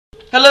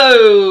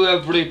Hello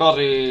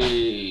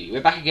everybody!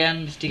 We're back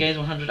again,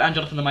 MrTgames100 and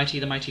Jonathan the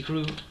Mighty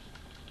crew.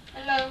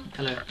 Hello.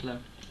 Hello.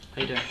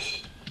 How you doing?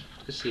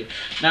 Good to see you.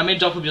 Now me and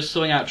Doc were just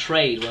sorting out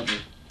trade, weren't we?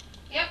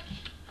 Yep.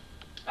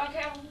 Okay,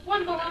 I have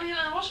one bow on me and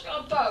I've also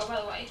got a bow, by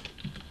the way.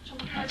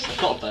 I've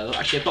got a bow.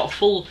 Actually I've got a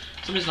full,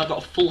 for some reason I've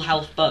got a full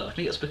health bow. I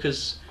think it's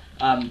because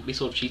we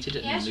sort of cheated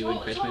it and we were in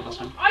creative mode last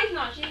time. I did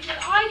not cheat,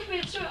 I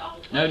committed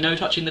suicide. No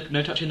touching the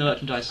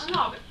merchandise. I'm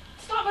not, but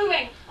stop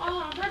moving.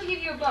 Oh, I'm trying to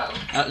give you a bow.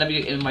 Let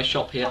me get in my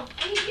shop here.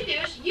 You do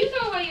this. You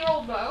throw away your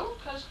old bow,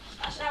 because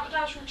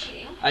that was from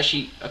cheating.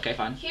 Actually, okay,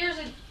 fine. Here's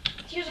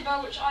a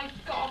bow which I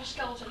got off a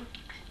skeleton.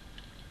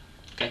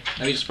 Okay,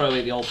 let me just throw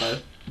away the old bow.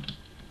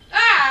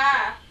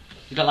 Ah!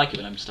 You don't like it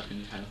when I'm stuck in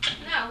your tail.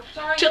 No,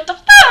 sorry. Shut the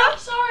f*** up!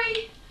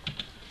 Sorry.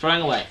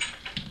 Throwing away.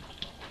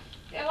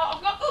 Yeah,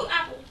 well, I've got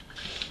apple.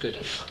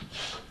 Good.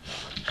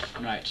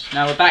 Right,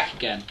 now we're back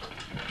again.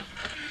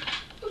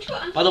 Which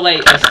one? By the way,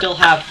 I still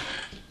have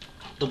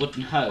the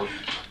wooden hoe,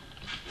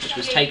 which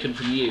was taken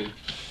from you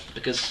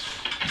because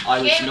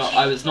I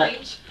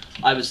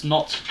was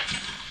not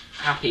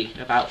happy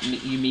about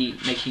me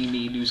making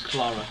me lose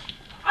Clara.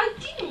 I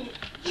didn't.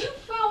 You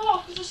fell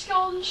off because the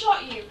skeleton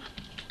shot you.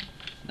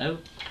 No.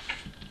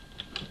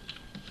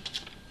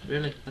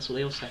 Really? That's what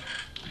they all say.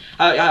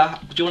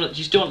 Do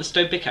you still want the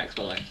stone pickaxe,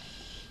 by the way?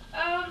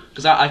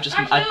 Because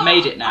I've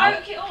made it now.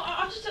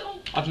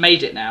 I've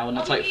made it now, and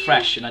it's like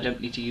fresh, and I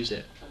don't need to use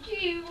it. What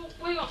do you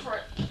want for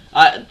it?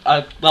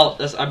 Well,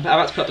 I'm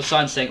about to put up a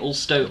sign saying all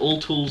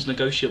tools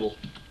negotiable,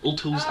 all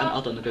tools and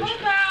other negotiable.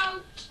 What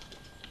about?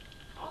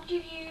 I'll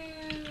give you.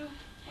 Hang on,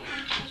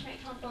 let's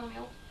make my bone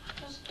meal.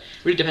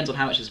 Really depends on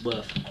how much it's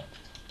worth.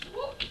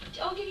 Well,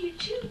 I'll give you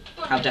 2 bone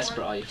meal. How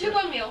desperate are you? 2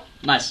 bone meal.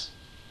 Nice.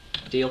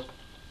 Deal.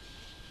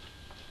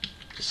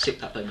 Just sick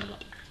that bone meal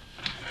up.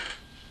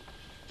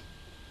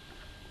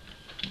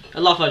 I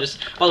love how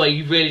by the way,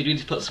 you really need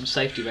to put some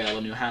safety rail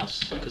on your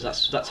house, because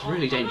that's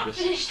really dangerous.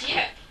 I'm not finished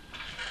yet.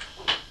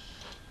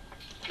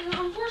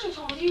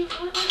 Unfortunately,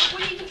 Tom,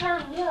 when you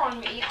declared war on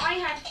me, I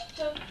had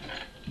to...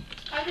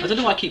 I don't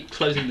know why I keep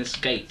closing this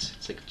gate.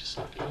 It's like,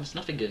 there's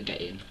nothing gonna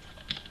get in.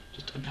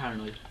 I'm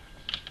paranoid.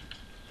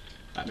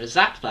 Right, I'm gonna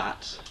zap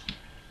that,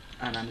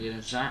 and I'm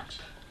gonna zap...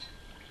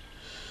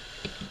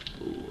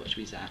 Ooh, what should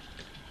we zap?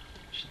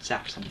 We should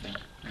zap something.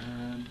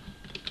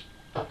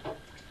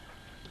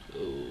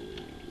 Ooh.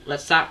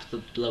 Let's zap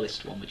the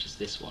lowest one, which is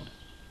this one.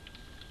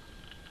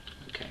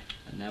 Okay,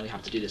 and now we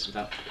have to do this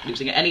without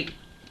losing any...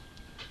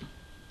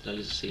 Did I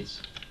lose the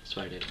seeds? I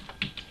swear I did.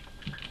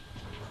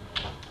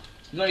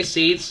 You got any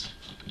seeds?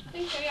 I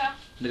think so, yeah.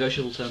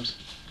 Negotiable terms.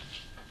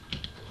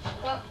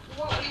 Well,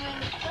 what are you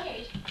going to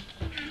trade?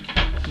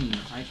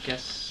 I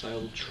guess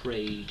I'll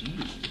trade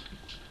you.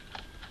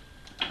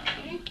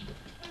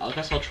 I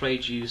guess I'll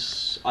trade you...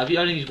 I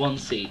only need 1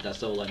 seed,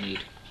 that's all I need.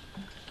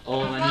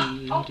 All I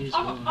need is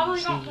I've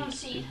only got 1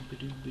 seed.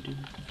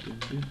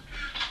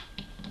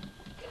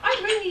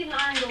 I really need an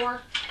iron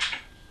door.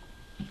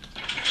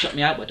 Shut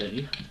me out, why don't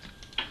you?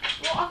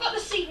 Well, I've got the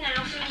seed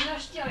now, so there's no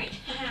stealing it.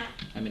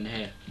 I'm in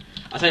here.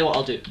 I'll tell you what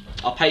I'll do.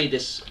 I'll pay you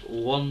this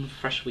 1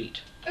 fresh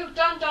wheat. Oh,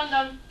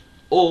 done.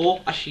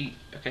 Or, actually,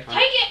 okay, fine.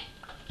 Take it!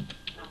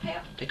 I'll pay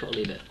up. Take it or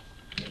leave it.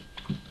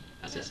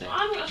 As I say.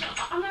 I'm gonna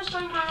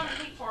start my own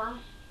wheat farm.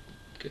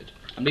 Good.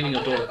 I'm leaving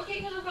your door. Okay,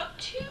 because I've got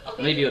 2. Okay.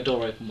 I'm leaving your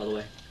door open, by the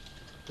way.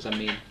 Because I'm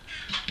mean.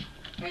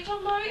 Wait,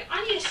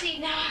 I need a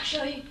seed now,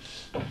 actually.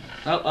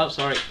 Oh,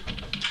 sorry.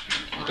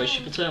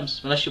 Negotiable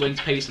terms. Unless you're willing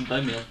to pay me some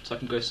bone meal, so I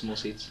can grow some more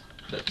seeds.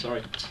 But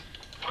sorry.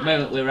 At the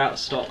moment we're out of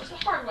stock. It's the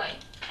hard way.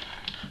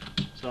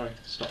 Sorry,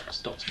 stock's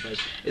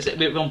closed.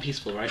 We're on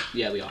peaceful, right?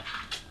 Yeah, we are.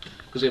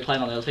 Because we're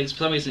playing on the other things. For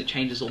some reason it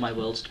changes all my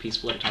worlds to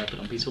peaceful every time I put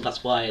it on peaceful.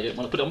 That's why I don't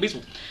want to put it on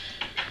peaceful.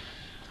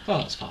 Oh,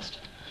 that's fast.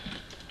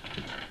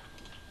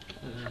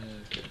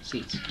 Okay,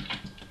 seeds.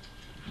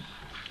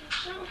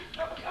 So,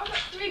 I've got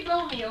 3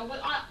 bone meal,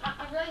 but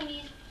I really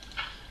need...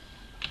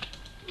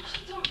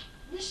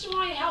 This is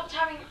why it helped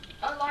having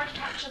a large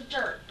patch of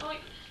dirt.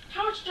 Like,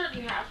 how much dirt do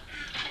you have?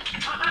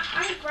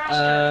 I need grass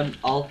dirt.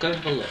 I'll go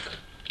have a look.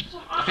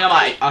 So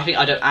I think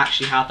I don't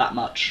actually have that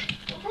much.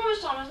 The problem,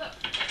 Tom, is that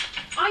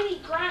I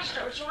need grass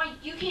dirt, so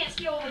you can't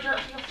steal all the dirt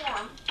from the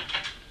farm.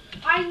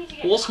 I need to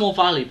get... What's more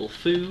valuable,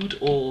 food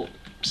or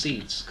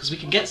seeds? Because we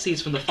can get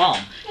seeds from the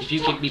farm if you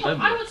give me bone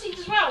meal. I want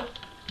seeds as well.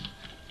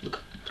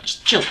 Look,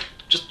 just chill.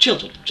 Just chill.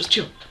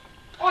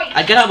 Oi.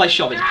 And get out of my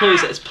shop.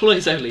 It's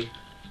employees only.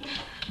 It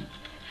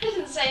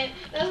doesn't say it.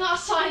 There's not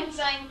a sign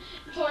saying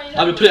employees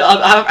only.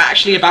 I'm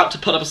actually about to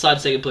put up a sign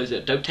saying employees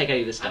only. Don't take any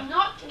of this stuff. I'm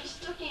not. I'm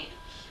just looking at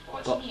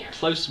what's in here.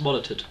 Close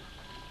monitored.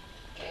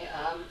 Okay.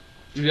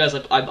 You realize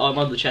I'm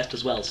on the chest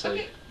as well, so.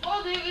 Okay. What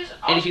I'll do is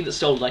anything that's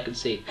stolen I can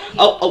see.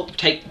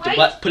 Okay.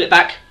 Put it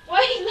back.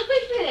 Wait, let me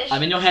finish.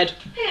 I'm in your head.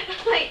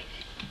 Wait.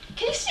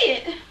 Can you see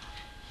it?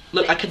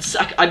 Look,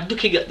 I'm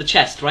looking at the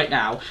chest right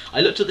now.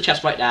 I looked at the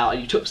chest right now,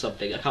 and you took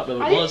something. I can't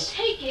remember what it was. I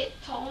didn't take it,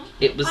 Tom.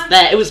 It was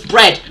there. It was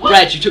bread. What?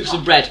 Bread. You took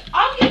some bread.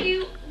 I'll give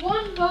you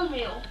 1 bone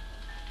meal.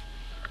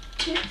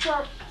 2.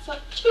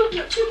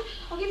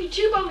 I'll give you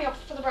 2 bone meal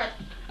for the bread.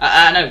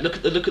 No. Look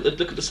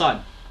at the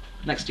sign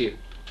next to you.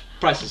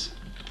 Prices.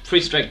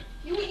 Free string.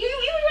 You would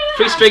rather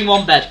Free have- string,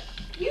 1 bed.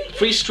 You,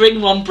 Free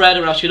string, 1 bread,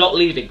 or else you're not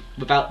leaving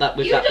without that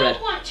you that don't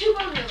bread. want 2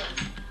 bone meal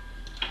then.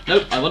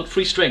 Nope, I want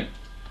free string.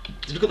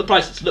 Just look at the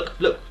prices. Look.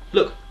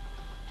 Look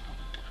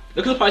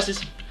at the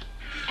prices.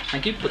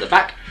 Thank you. Put that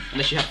back,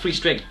 unless you have free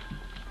string.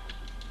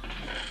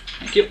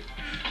 Thank you.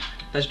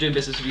 Pleasure doing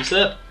business with you,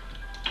 sir.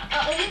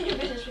 I didn't do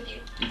business with you.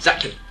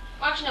 Exactly.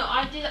 Well, actually, no,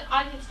 I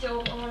did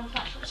steal a lot of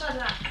flash. Besides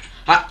that,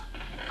 Ha!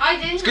 I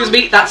didn't. Excuse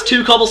me, that's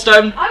 2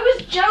 cobblestone. I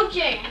was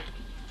joking.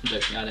 I'm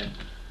joking, I know.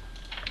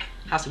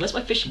 Hassan, where's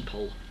my fishing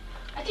pole?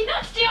 I did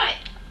not steal it.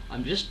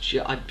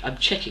 I'm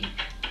checking.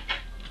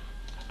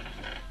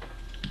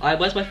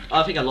 Where's my?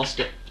 I think I lost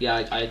it.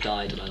 Yeah, I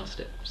died and I lost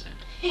it. So.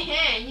 You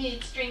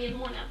need string even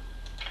more now.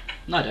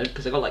 No, I don't,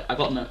 because I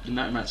got an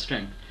amount of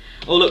string.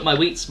 Oh look, my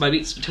wheat's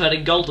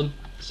turning golden.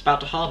 It's about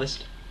to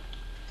harvest.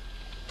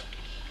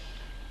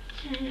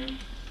 Wait,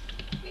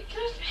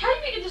 how do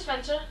you make a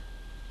dispenser?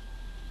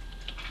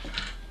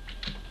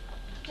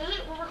 Does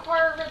it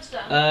require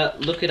redstone?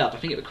 Look it up. I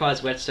think it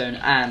requires redstone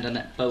and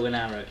a bow and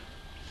arrow.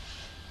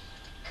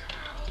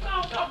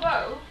 I've got a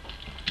bow.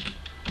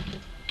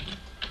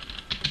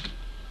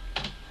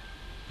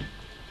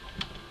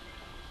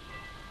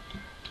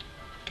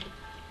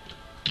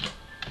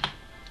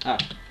 Ah,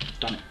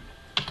 done it.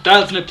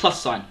 There's no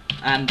plus sign.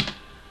 And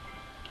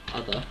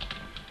other.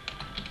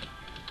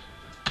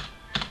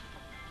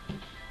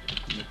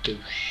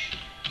 Negotiable.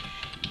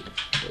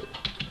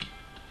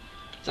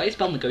 Is that how you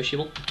spell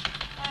negotiable?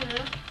 I don't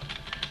know.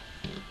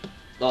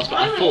 Last, but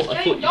Well, I thought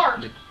it's getting dark.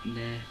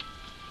 Nah.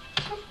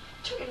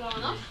 Took it long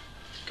enough.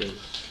 Go.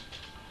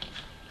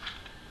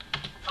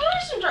 Oh,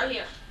 there's some dirt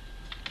here.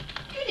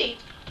 Goody.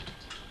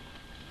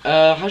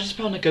 How do you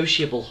spell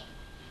negotiable?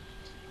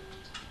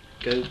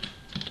 Go.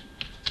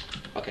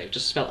 Okay,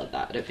 just spell it like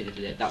that. I don't think it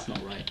did it. That's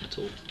not right at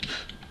all.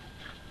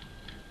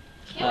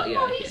 Yeah,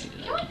 Yeah, okay.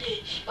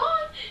 Come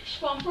on.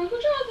 Spawn for Uncle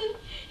Jonathan.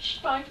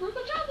 Spawn for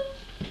Uncle Jonathan.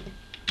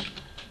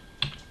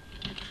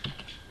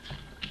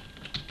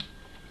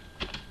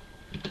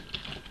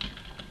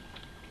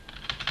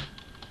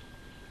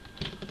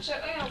 So,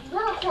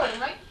 we're recording,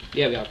 right?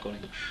 Yeah, we are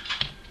recording.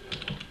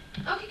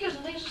 Okay, good.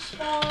 Some things have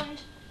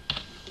spawned.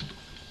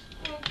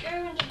 We'll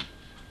go into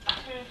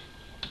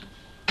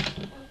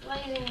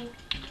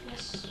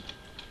blazingness.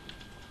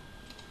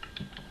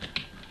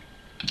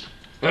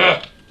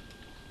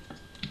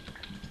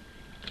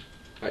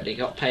 Right, you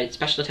got to pay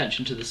special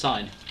attention to the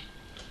sign.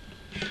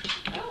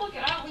 I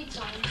don't read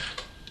signs.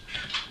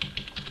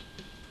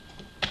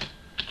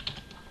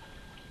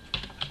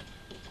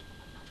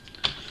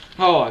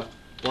 Oh,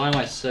 why am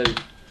I so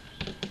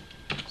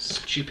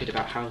stupid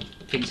about how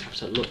things have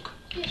to look?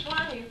 Yes,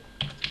 why are you?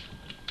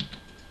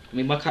 I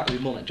mean, my cat would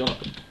be more like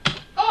Jonathan.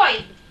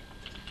 Oi!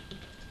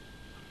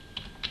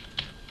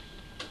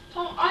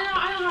 Tom, I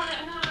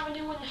don't have a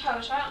new wooden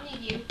hoe, so I don't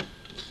need you.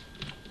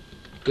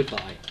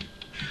 Goodbye.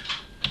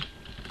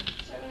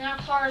 So now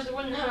Clara's the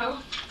wooden hoe.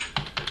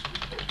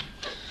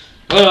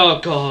 Oh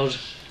God.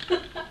 I'm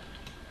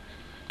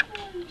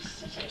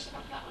so serious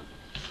about that one.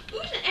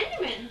 Ooh, it's an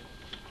Enderman.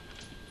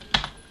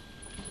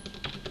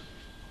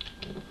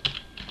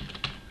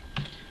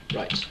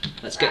 Right,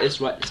 let's get this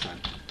right this time.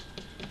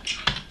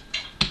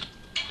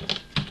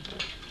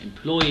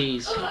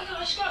 Employees. Oh my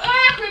gosh,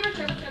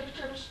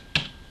 creepers.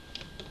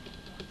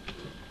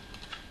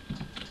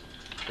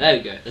 There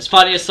we go. There's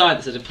finally a sign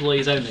that says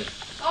employees only.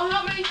 Oh,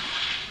 help me.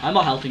 I'm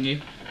not helping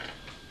you.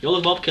 You're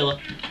the mob killer.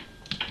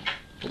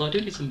 Although I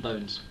do need some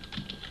bones.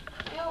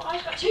 Yo,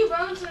 I've got 2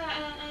 bones and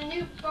a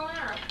new bow and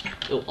arrow.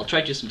 Oh, I'll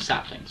trade you some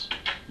saplings.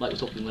 Like we're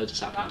talking loads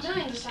of I've got saplings.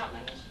 millions of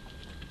saplings.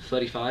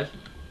 35.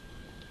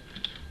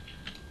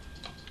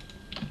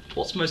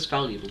 What's most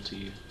valuable to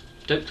you?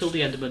 Don't kill the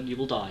Enderman, you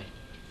will die.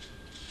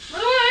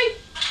 Run away!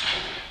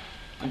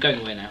 I'm going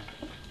away now.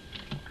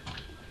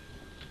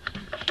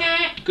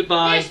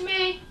 Goodbye. Yes,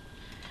 me.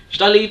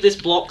 Should I leave this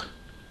block?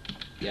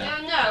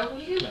 Yeah. No,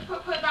 you can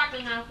put it back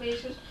there now,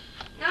 please. Cause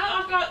now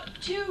I've got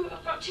two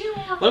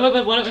more.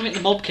 Wait, why don't we make the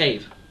mob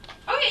cave?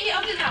 Oh yeah,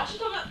 I'll do that.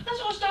 That's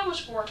what stone was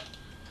for.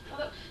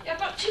 I've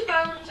got 2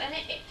 bones and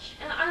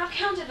and I've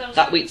counted them.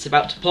 That wheat's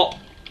about to pop.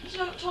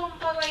 So Tom,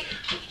 by the way,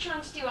 if you try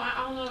and steal,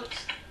 I'll know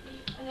it's.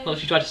 Well,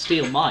 if you try to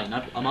steal mine,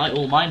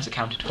 all mine's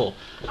accounted for.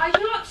 I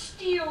do not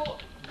steal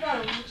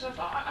bones.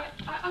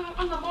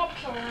 I'm the mob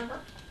killer, remember?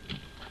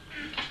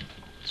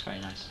 It's very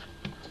nice.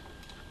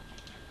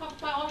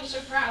 My mom is so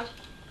proud.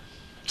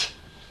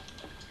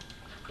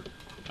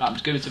 Right, I'm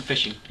just going some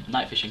fishing.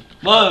 Night fishing.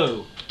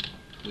 Whoa!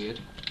 Weird.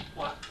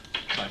 What?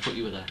 Sorry, I thought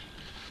you were there.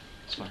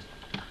 It's fine.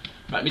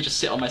 Right, let me just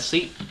sit on my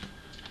seat.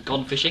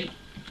 Gone fishing.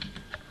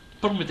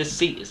 Problem with this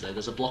seat is though,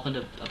 there's a block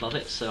above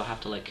it, so I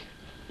have to like.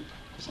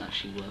 Doesn't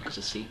actually work as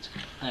a seat.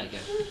 There you go.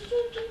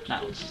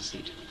 Now it's a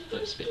seat,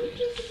 but it's a bit weird.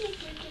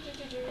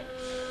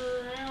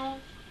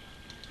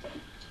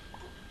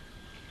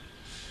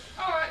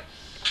 Alright.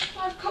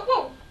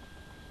 Whoa!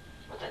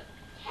 What the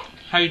heck?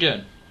 How you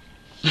doing?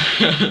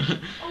 Oh,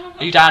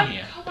 Are you down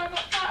here? I've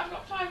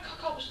got 5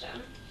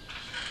 cobblestone.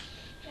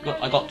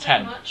 I got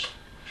 10. Much.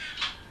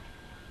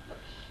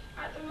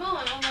 At the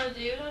moment, what I'm going to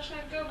do is I'm just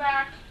going to go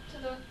back to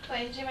the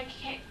place and see if I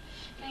can't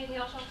get anything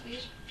else off of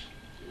these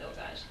little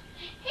guys.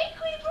 Hey,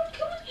 Creeper,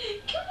 come on,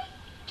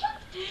 come.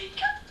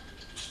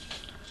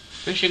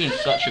 Fishing is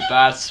such a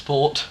bad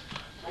sport.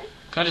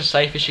 Can I just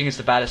say fishing is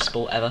the baddest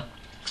sport ever?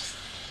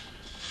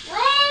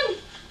 Run!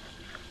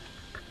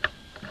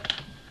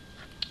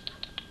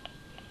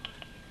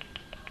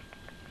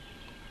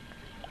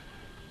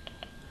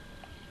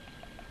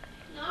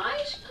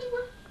 Nice,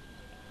 Creeper.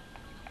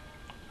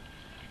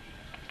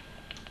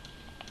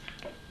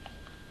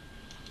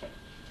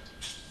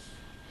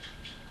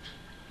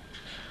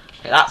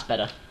 Okay, that's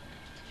better.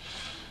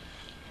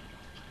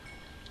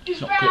 He's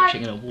It's not back.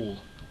 glitching in a wall.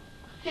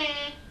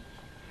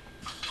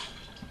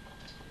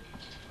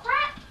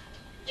 Crap!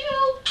 Dude!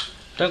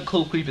 Don't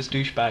call creepers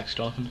douchebags,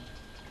 Jonathan.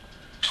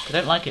 I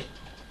don't like it.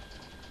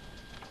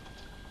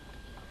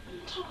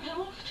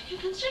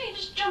 Considering he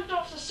just jumped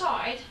off the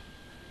side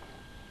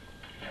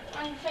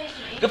and faced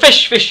me. Go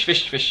fish, fish,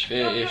 fish, fish,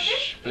 You want fish.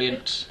 fish?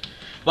 Brilliant.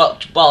 Well,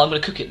 I'm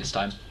going to cook it this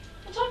time.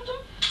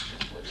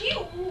 Do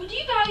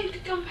you value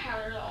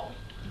gunpowder at all?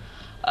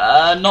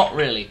 Not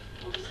really.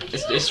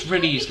 It's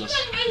really If useless.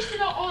 you had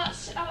wasted all that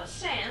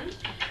sand,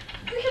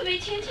 we could have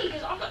made TNT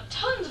because I've got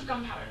tons of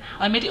gunpowder now.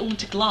 I made it all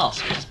into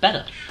glass, which is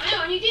better. I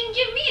know, and you didn't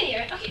give me any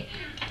of it. Okay.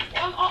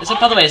 Well,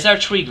 By the way, is there a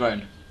tree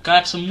grown? Can I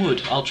have some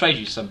wood? I'll trade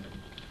you some.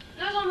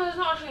 No, there's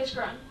not a tree that's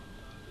grown.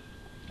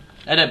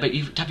 I don't, but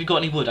have you got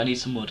any wood? I need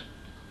some wood.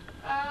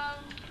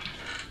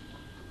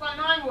 Got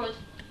 9 wood.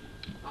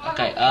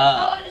 Okay,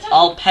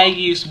 I'll pay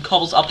you some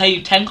cobbles. I'll pay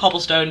you 10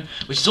 cobblestone,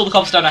 which is all the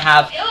cobblestone I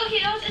have.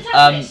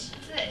 It's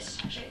this,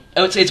 actually.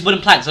 Oh, it's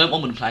wooden planks. I don't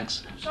want wooden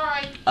planks.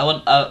 Sorry. I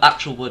want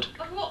actual wood.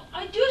 Okay, well,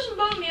 I do some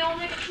bone meal and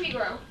make a tree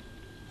grow.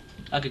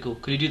 Okay, cool.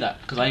 Could you do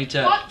that? Because I need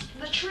to. But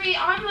the tree,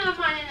 I'm gonna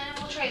mine it and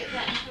we'll trade it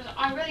then. Because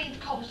I really need the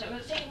cobblestone.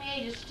 It's taken me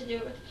ages to do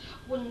it with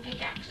wooden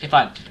pickaxe. Okay,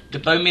 fine. The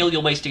bone meal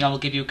you're wasting, I will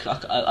give you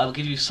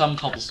some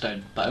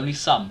cobblestone, but only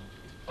some.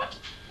 What?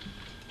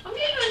 I'm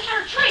giving you an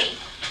entire tree.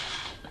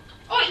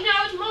 Oh wait,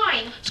 now it's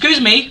mine. Excuse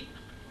me.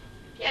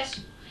 Yes.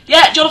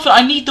 Yeah, Jonathan,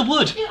 I need the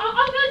wood. Yeah,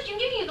 I'm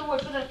giving you the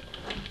wood for the.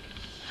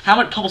 How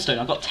much cobblestone?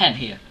 I've got 10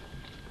 here.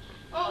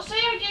 Well, say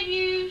I give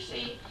you.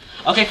 See.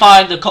 Okay,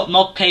 fine. The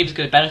mob cave is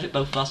going to benefit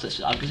both of us.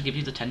 I'm going to give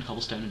you the 10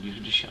 cobblestone, and you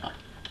can just shut up.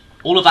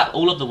 All of that,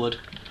 all of the wood.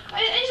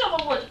 I need some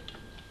of the wood.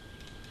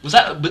 Was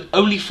that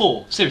only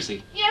 4?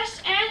 Seriously?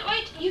 Yes, and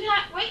wait, you can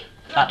wait.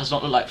 That does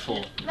not look like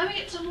 4. Let me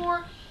get some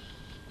more.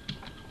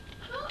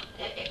 Oh,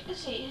 let's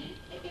see.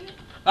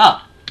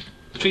 Ah,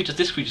 the tree does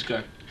this tree just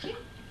grow? See?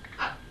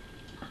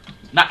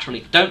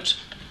 Naturally. Don't.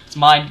 It's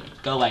mine.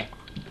 Go away.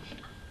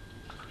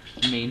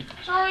 You mean?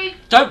 Sorry.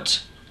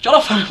 Don't,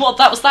 Jonathan. What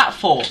was that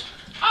for?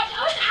 I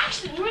was an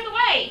accident. You were in the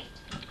way.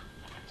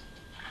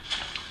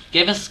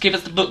 Give us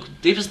the book.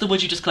 Give us the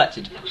wood you just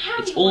collected. I don't have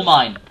It's any all wood.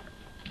 mine.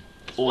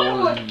 It's All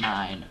my wood.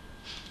 mine.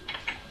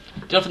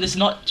 Jonathan, this is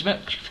not. Do you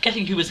remember, you're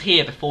forgetting who was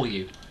here before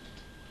you.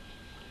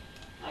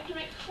 I can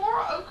make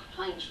 4 oak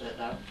planks with it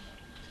though.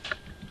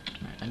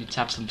 Right, I need to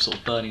have some sort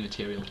of burning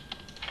material.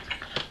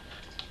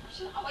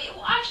 So, oh wait,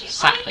 well actually,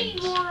 Saplings. I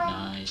need more.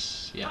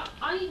 Nice. Yeah.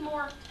 I need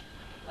more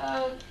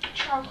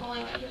charcoal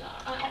anyway because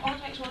I want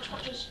to make some more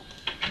torches.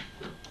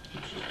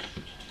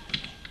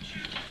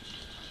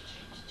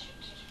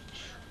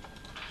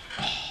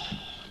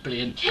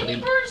 Brilliant. Can you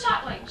Brilliant. burn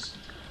saplings?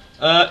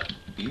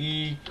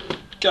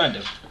 Kind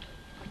of.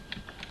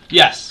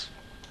 Yes.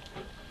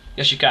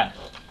 Yes, you can.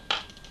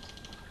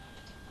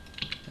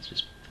 Let's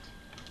just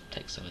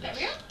take some of There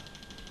this. we go.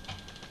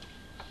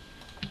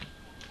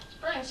 It's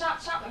burning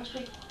saplings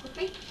pretty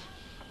quickly.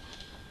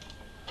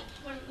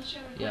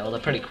 Yeah, well, they're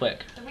pretty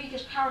quick. The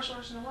weakest power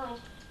source in the world.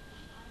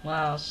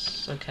 Well,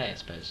 it's okay, I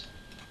suppose.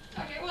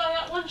 Okay, well I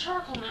got 1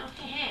 charcoal now.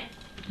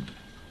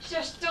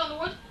 Still in the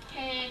wood.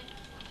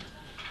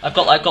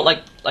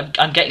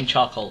 I'm getting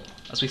charcoal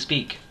as we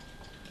speak.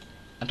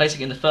 I'm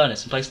placing it in the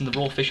furnace and placing the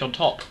raw fish on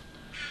top.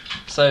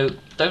 So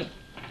don't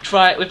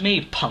try it with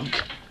me,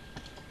 punk.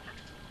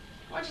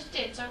 Well, I just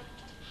did, so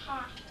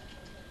ha,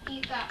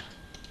 eat that.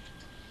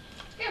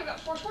 Okay, we've got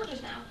 4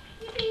 torches now.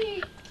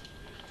 Yippee!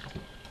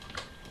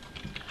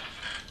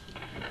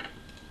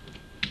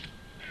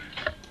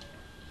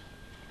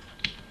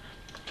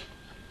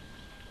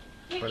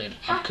 Brilliant.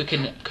 I'm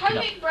cooking How do you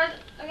up make bread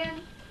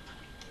again?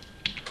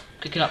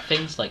 cooking up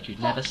things like you've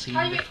never seen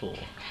how do you make- before.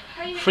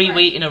 How do you make 3 bread?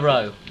 wheat in a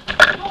row.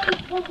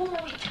 One more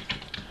wheat.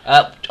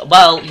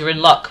 Well, you're in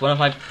luck. One of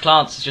my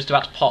plants is just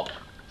about to pop.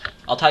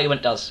 I'll tell you when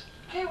it does.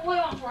 Okay, what do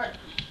you want for it?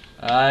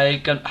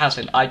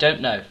 I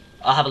don't know.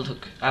 I'll have a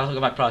look. I'll have a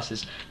look at my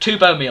prices. 2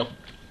 bone meal.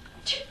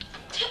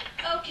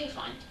 Okay,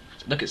 fine.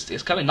 Look,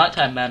 it's coming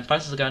nighttime, man.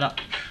 Prices are going up.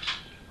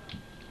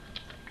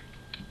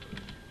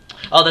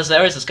 Oh,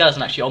 there is a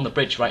skeleton actually on the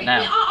bridge right Yeah,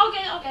 now. I'll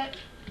get it.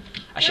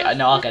 Actually,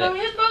 no, I'll get it.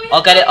 Here's bone meal,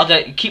 I'll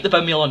get it. Keep the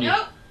bone meal on you.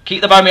 No.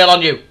 Keep the bone meal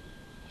on you.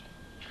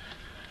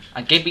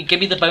 And give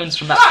me the bones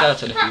from that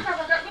skeleton if you. Go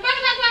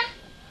back.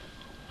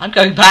 I'm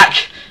going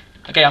back.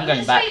 Okay, I'm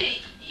going back.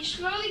 You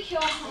slowly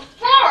kill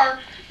 4.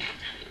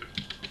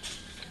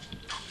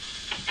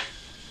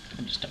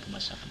 just step on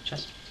myself in the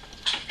chest.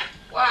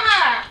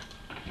 Wow!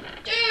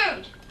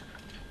 Dude!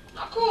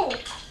 Not cool.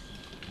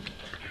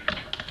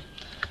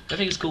 I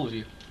think it's cool with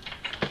you.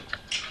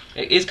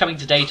 It is coming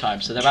to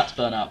daytime, so they're about to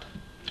burn up.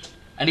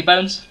 Any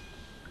bones?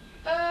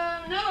 No,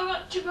 I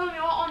got 2 bone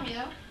meal on me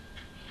though.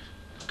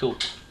 Cool.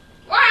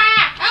 Wow!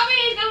 Help me!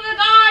 He's gonna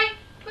die!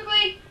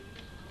 Quickly!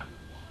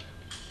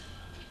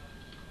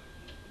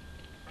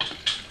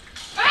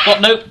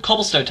 Got no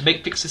cobblestone to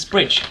fix this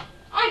bridge.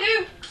 I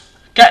do!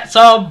 Get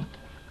some!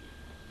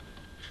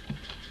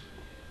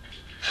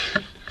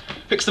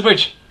 Fix the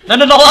bridge. No,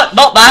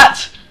 not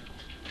that!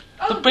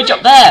 Oh, The bridge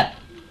up there!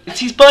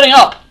 He's burning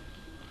up!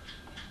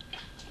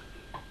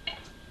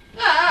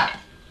 Ah!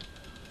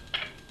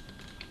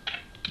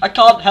 I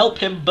can't help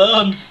him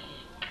burn!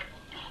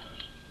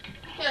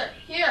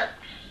 Here.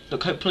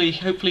 Look, hopefully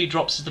he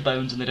drops the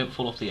bones and they don't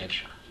fall off the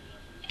edge.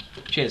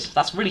 Cheers.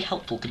 That's really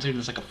helpful considering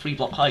there's like a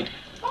 3-block height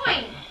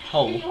Fine.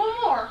 hole. Give me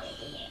 1 more.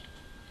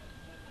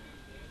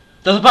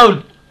 There's a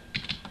bone!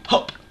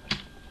 Hop!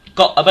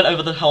 I went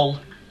over the hole.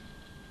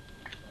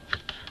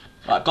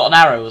 Right, got an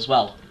arrow as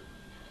well.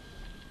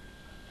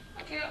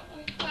 Okay.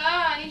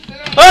 I need food.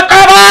 Oh,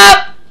 come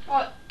on!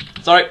 What?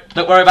 Sorry,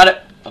 don't worry about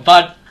it. I'm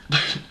fine.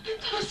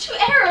 That was 2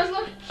 arrows.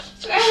 Look,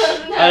 2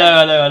 arrows in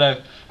there. I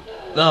know.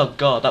 Oh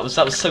god, that was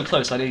so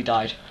close. I nearly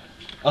died.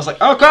 I was like,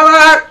 oh come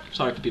on!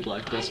 Sorry for people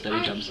like this.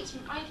 Baby jumps.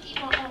 I need to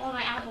eat all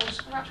my apples.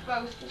 Perhaps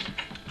both.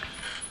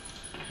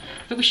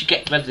 I think we should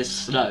get rid of this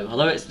snow.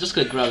 Although it's just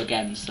going to grow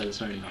again, so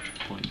there's not really much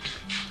point.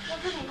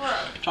 What doesn't grow?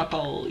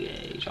 Charcoal,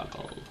 yay,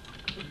 charcoal.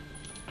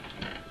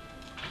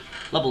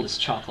 Level this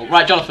charcoal.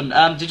 Right,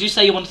 Jonathan. Did you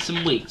say you wanted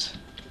some wheat?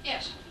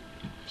 Yes.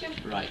 2.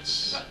 Right.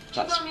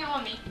 Got 2 bone meal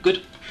on me.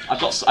 Good. I've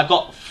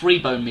got 3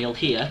 bone meal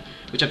here,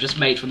 which I've just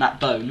made from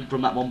that 1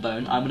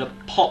 bone. I'm gonna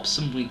pop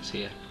some wheat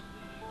here.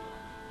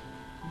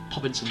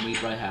 Pop in some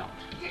wheat right now.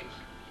 Okay.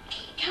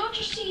 Count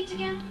your seeds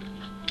again.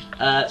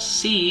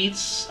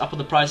 Seeds up on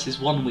the price is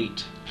 1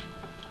 wheat.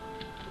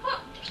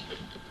 What?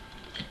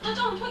 That's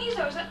on 20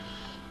 though. Is that?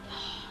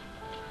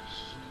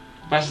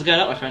 Prices are going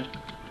up, my friend.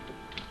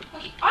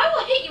 Okay, I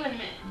will hit you in a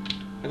minute.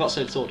 I got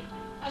a sword.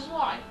 As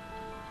why?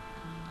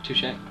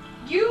 Touche.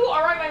 You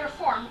are right by your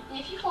farm, and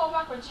if you fall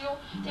backwards, you'll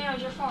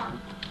damage your farm.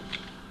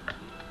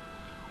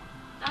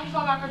 Now if you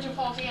fall backwards, you'll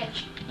fall off the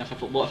edge. Now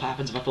what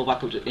happens if I fall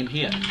backwards in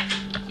here?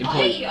 I'll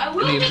hit you. I will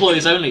in the hit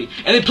employees only.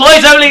 In the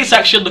employees only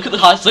section, look at the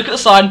heights. Look at the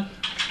sign.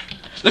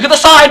 Look at the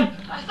sign.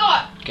 I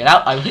thought. Get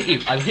out. I will hit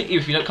you. I will hit you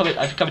if you don't come in.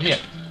 I come in here.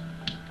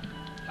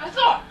 I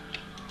thought.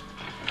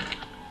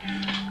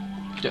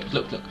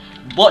 Look.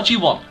 What do you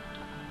want?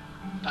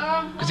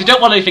 Because you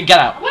don't want anything. Get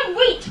out. I want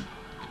wheat.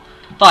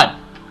 Fine.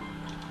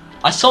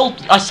 I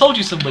sold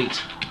you some wheat.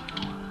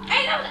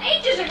 Hey, that was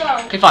ages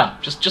ago. Okay, fine.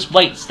 Just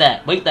wait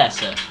there. Wait there,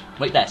 sir.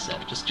 Wait there, sir.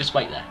 Just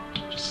wait there.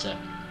 Just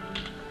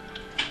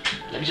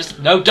let me just.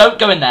 No, don't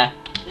go in there.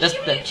 Just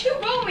give me 2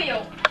 bone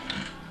meal.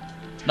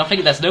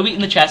 Nothing. There's no wheat in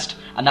the chest,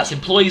 and that's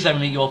employees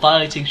only. You're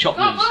violating shop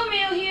Got rules. bone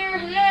meal here.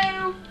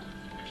 Hello.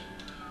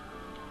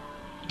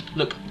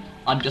 Look,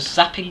 I'm just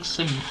zapping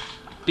some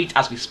wheat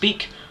as we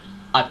speak.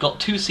 I've got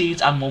 2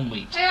 seeds and 1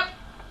 wheat. Hey up.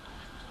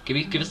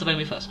 Give us the bone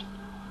meal first.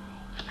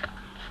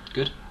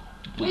 Good.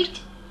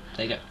 Wheat.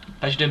 There you go.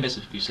 Pleasure doing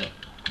business with you, sir.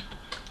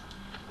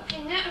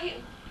 Okay, now.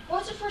 Okay,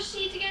 what's the first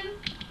seeds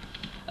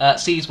again?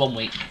 Seeds 1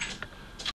 wheat.